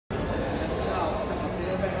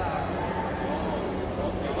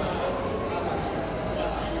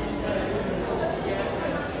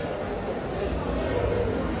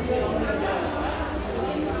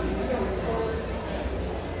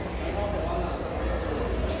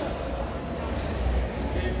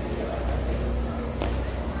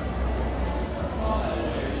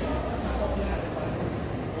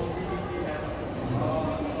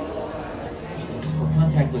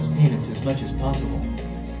much as possible.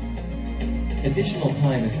 Additional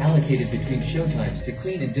time is allocated between showtimes to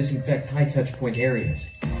clean and disinfect high touch-point areas,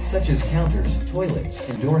 such as counters, toilets,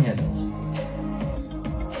 and door handles.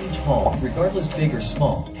 Each hall, regardless big or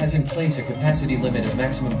small, has in place a capacity limit of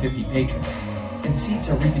maximum 50 patrons, and seats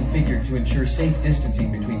are reconfigured to ensure safe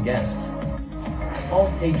distancing between guests. All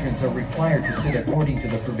patrons are required to sit according to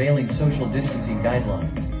the prevailing social distancing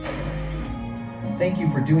guidelines. Thank you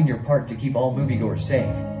for doing your part to keep all moviegoers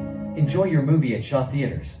safe. Enjoy your movie at Shaw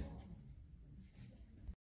Theaters.